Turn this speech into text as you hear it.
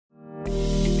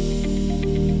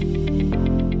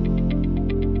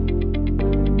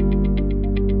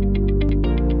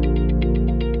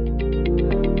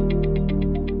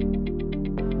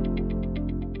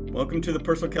Welcome to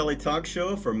the 𝗪cie𝘀𝗁 Talk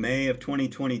Show for May of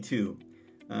 2022.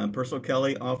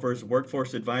 𝗪cie𝘀𝗁 offers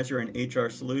workforce advisor and HR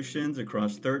solutions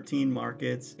across 13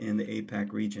 markets in the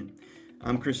APAC region.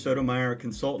 I'm 𝗪cie 𝘀𝗁, a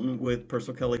consultant with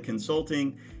𝗪cie𝘀𝗁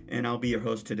Consulting, and I'll be your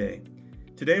host today.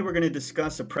 Today we're going to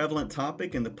discuss a prevalent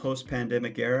topic in the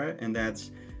post-pandemic era, and that's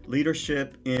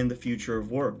leadership in the future of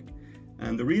work.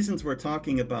 And the reasons we're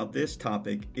talking about this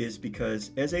topic is because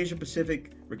as Asia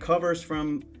Pacific recovers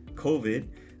from COVID,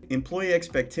 employee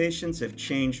expectations have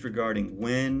changed regarding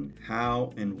when,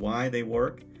 how, and why they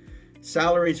work.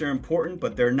 Salaries are important,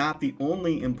 but they're not the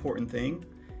only important thing.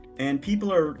 And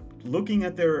people are looking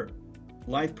at their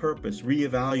life purpose,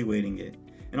 reevaluating it.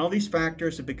 And all these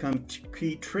factors have become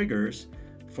key triggers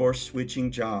for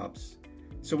switching jobs.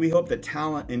 So we hope that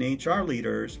talent and HR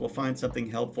leaders will find something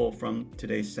helpful from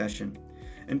today's session.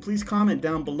 And please comment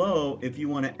down below if you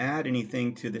want to add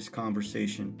anything to this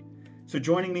conversation. So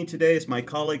joining me today is my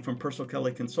colleague from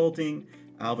𝗪cie𝘀𝗁 Consulting,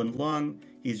 Alvin Leung.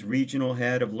 He's Regional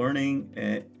Head of Learning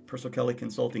at 𝗪cie𝘀𝗁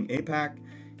Consulting APAC.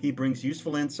 He brings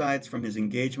useful insights from his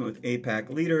engagement with APAC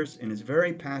leaders and is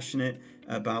very passionate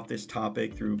about this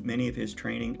topic through many of his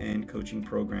training and coaching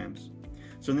programs.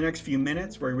 So in the next few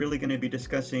minutes, we're really going to be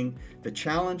discussing the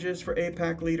challenges for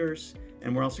APAC leaders,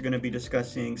 and we're also going to be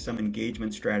discussing some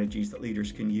engagement strategies that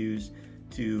leaders can use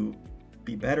to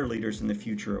be better leaders in the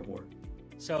future of work.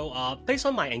 So based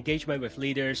on my engagement with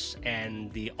leaders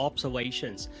and the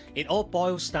observations, it all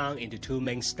boils down into two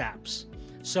main steps.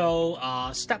 So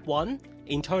step one,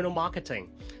 internal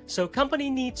marketing. So company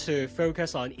need to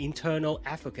focus on internal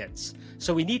advocates.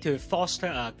 So we need to foster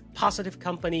a positive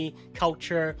company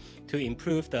culture to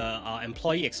improve the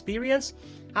employee experience.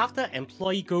 After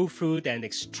employee go through an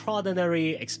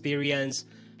extraordinary experience,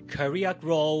 career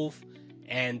growth,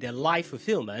 and their life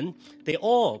fulfillment, they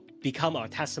all become our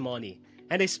testimony.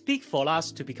 And they speak for us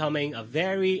to becoming a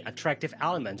very attractive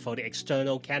element for the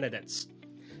external candidates.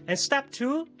 And step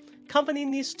two, company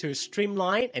needs to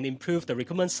streamline and improve the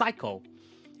recruitment cycle.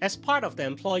 As part of the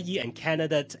employee and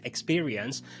candidate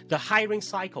experience, the hiring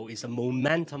cycle is a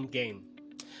momentum game.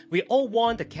 We all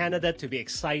want the candidate to be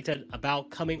excited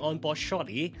about coming on board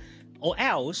shortly, or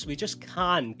else we just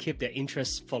can't keep their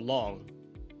interest for long.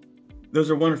 Those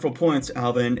are wonderful points,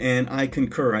 Alvin, and I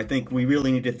concur. I think we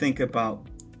really need to think about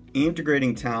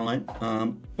integrating talent.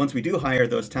 Once we do hire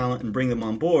those talent and bring them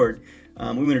on board, we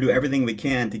want to do everything we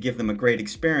can to give them a great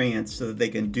experience so that they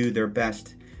can do their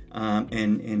best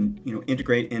and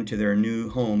integrate into their new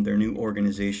home, their new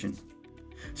organization.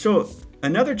 So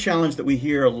another challenge that we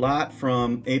hear a lot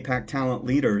from APAC talent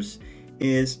leaders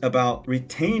is about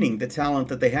retaining the talent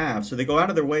that they have. So they go out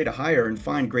of their way to hire and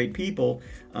find great people,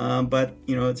 but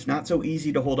it's not so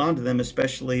easy to hold on to them,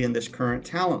 especially in this current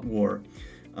talent war.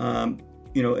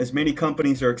 As many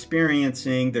companies are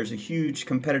experiencing, there's a huge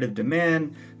competitive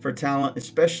demand for talent,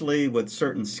 especially with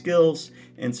certain skills.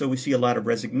 And so we see a lot of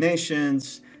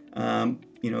resignations,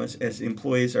 as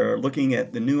employees are looking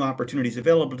at the new opportunities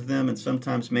available to them and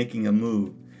sometimes making a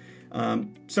move.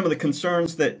 Some of the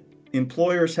concerns that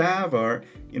employers have are,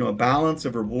 a balance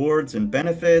of rewards and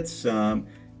benefits,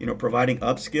 providing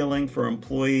upskilling for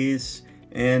employees,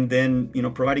 and then,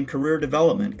 providing career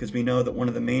development, because we know that one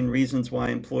of the main reasons why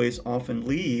employees often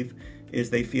leave is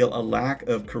they feel a lack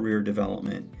of career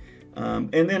development.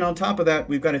 And then on top of that,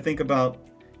 we've got to think about,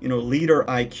 leader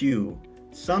IQ.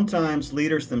 Sometimes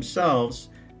leaders themselves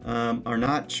are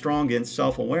not strong in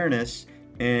self-awareness,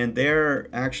 and they're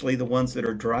actually the ones that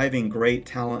are driving great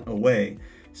talent away.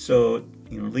 So,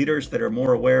 leaders that are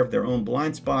more aware of their own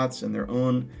blind spots and their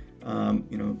own,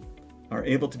 are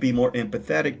able to be more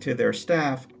empathetic to their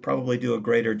staff, probably do a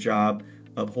greater job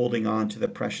of holding on to the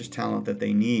precious talent that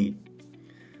they need.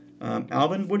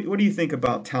 Alvin, what do you think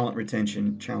about talent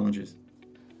retention challenges?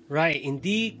 Right,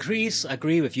 indeed, Chris,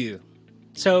 agree with you.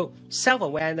 So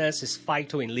self-awareness is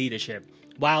vital in leadership,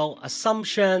 while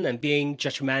assumption and being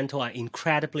judgmental are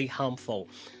incredibly harmful,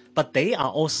 but they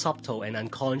are all subtle and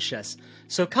unconscious.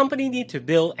 So companies need to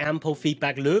build ample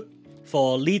feedback loop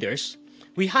for leaders.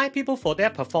 We hire people for their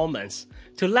performance,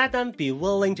 to let them be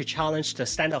willing to challenge the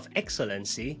standard of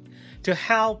excellency, to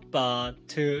help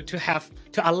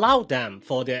to allow them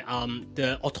for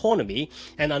the autonomy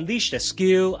and unleash their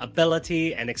skill,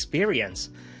 ability, and experience.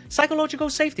 Psychological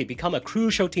safety become a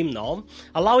crucial team norm,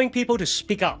 allowing people to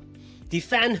speak up,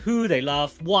 defend who they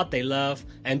love, what they love,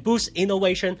 and boost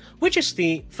innovation, which is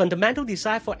the fundamental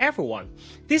desire for everyone.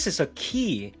 This is a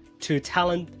key to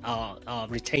talent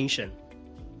retention.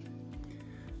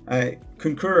 I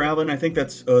concur, Alvin. I think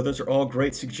those are all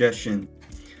great suggestions.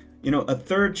 A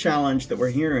third challenge that we're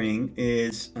hearing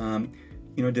is,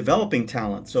 developing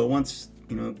talent. So once,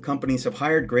 companies have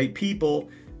hired great people,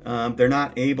 they're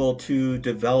not able to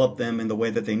develop them in the way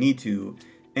that they need to.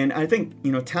 And I think,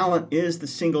 talent is the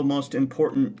single most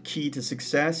important key to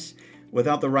success.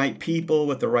 Without the right people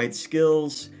with the right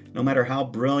skills, no matter how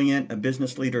brilliant a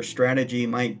business leader's strategy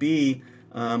might be,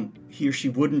 he or she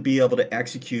wouldn't be able to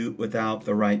execute without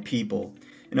the right people.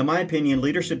 And in my opinion,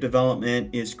 leadership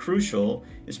development is crucial,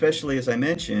 especially as I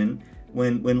mentioned,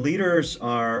 when leaders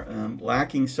are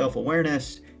lacking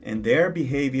self-awareness and their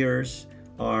behaviors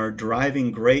are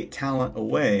driving great talent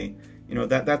away.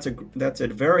 That's a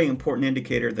very important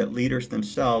indicator that leaders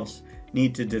themselves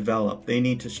need to develop. They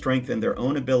need to strengthen their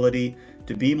own ability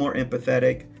to be more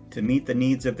empathetic, to meet the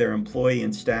needs of their employee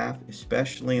and staff,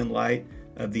 especially in light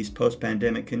of these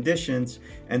post-pandemic conditions,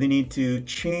 and they need to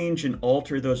change and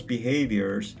alter those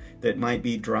behaviors that might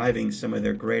be driving some of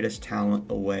their greatest talent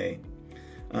away.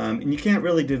 And you can't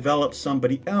really develop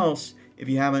somebody else if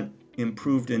you haven't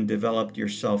improved and developed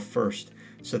yourself first.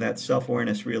 So that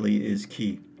self-awareness really is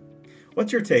key.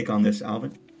 What's your take on this,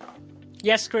 Alvin?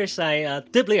 Yes, Chris, I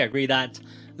deeply agree that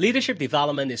leadership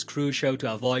development is crucial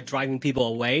to avoid driving people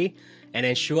away and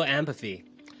ensure empathy.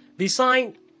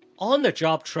 Besides,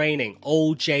 on-the-job training,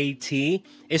 OJT,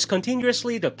 is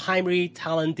continuously the primary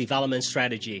talent development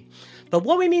strategy. But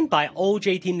what we mean by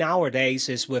OJT nowadays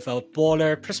is with a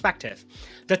broader perspective.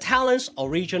 The talent's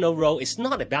original role is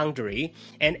not a boundary,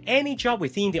 and any job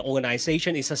within the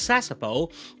organization is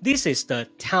accessible. This is the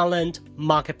talent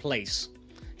marketplace.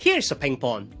 Here's the ping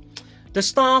pong. The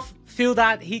staff feel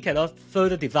that he cannot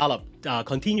further develop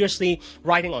continuously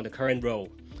riding on the current role,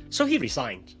 so he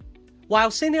resigned.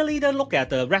 While senior leader look at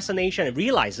the resignation and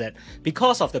realize it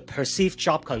because of the perceived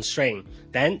job constraint,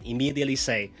 then immediately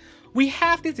say, "We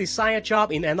have to design a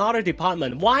job in another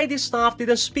department. Why this staff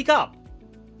didn't speak up?"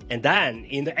 And then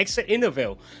in the exit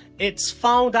interview, it's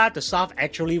found that the staff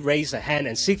actually raised a hand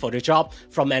and seek for the job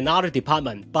from another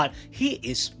department, but he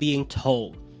is being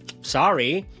told,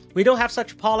 "Sorry, we don't have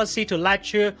such policy to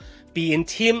let you be in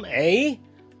team A,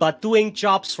 but doing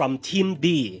jobs from team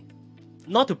B."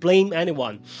 Not to blame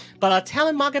anyone, but a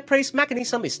talent marketplace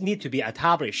mechanism is need to be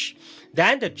established.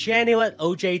 Then the genuine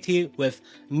OJT with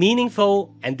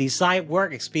meaningful and desired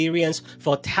work experience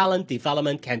for talent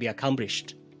development can be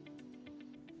accomplished.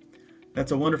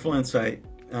 That's a wonderful insight,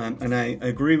 and I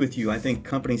agree with you. I think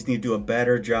companies need to do a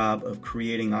better job of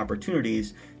creating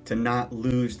opportunities to not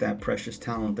lose that precious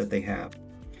talent that they have.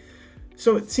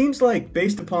 So it seems like,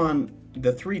 based upon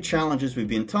the three challenges we've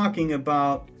been talking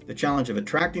about, the challenge of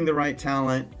attracting the right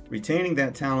talent, retaining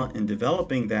that talent, and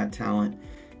developing that talent,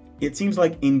 it seems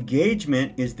like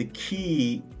engagement is the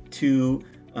key to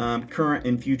current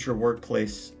and future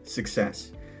workplace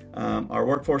success. Our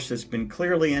workforce has been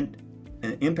clearly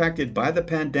impacted by the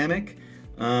pandemic,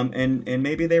 and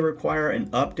maybe they require an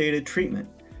updated treatment.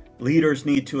 Leaders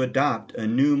need to adopt a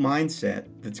new mindset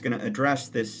that's going to address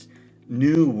this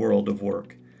new world of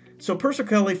work. So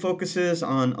𝗪cie𝗀𝗁 focuses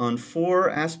on four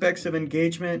aspects of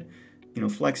engagement: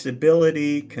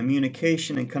 flexibility,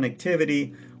 communication and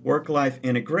connectivity, work-life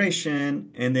integration,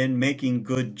 and then making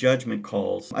good judgment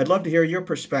calls. I'd love to hear your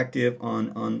perspective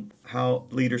on how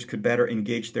leaders could better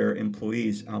engage their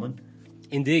employees, Alvin.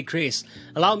 Indeed, Chris.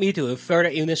 Allow me to further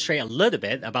illustrate a little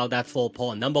bit about that 4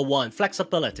 point. Number 1,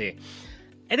 flexibility.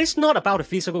 It is not about the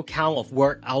physical count of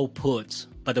work output,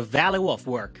 but the value of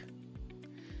work.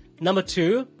 Number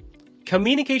 2,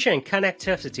 communication and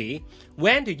connectivity.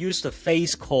 When to use the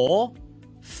face call,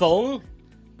 phone,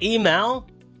 email,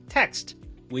 text.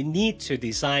 We need to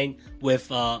design with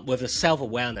a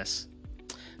self-awareness.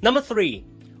 Number 3,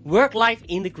 work-life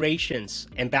integrations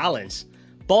and balance.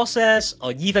 Bosses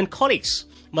or even colleagues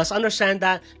must understand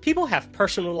that people have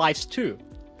personal lives too.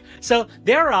 So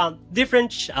there are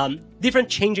different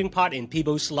changing parts in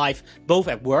people's life, both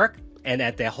at work and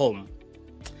at their home.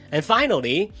 And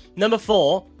finally, number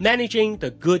 4, managing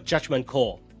the good judgment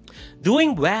call.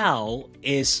 Doing well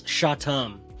is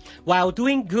short-term, while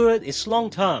doing good is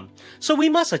long-term. So we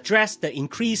must address the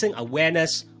increasing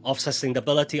awareness of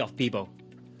sustainability of people.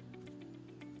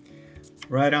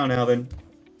 Right on, Alvin.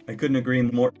 I couldn't agree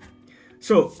more.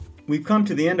 So we've come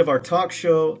to the end of our talk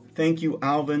show. Thank you,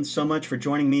 Alvin, so much for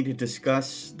joining me to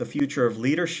discuss the future of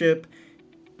leadership.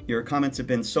 Your comments have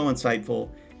been so insightful.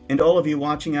 And all of you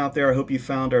watching out there, I hope you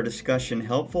found our discussion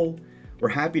helpful. We're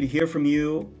happy to hear from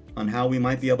you on how we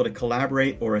might be able to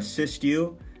collaborate or assist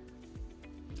you.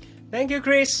 Thank you,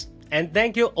 Chris. And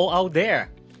thank you all out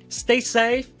there. Stay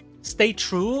safe, stay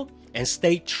true, and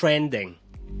stay trending.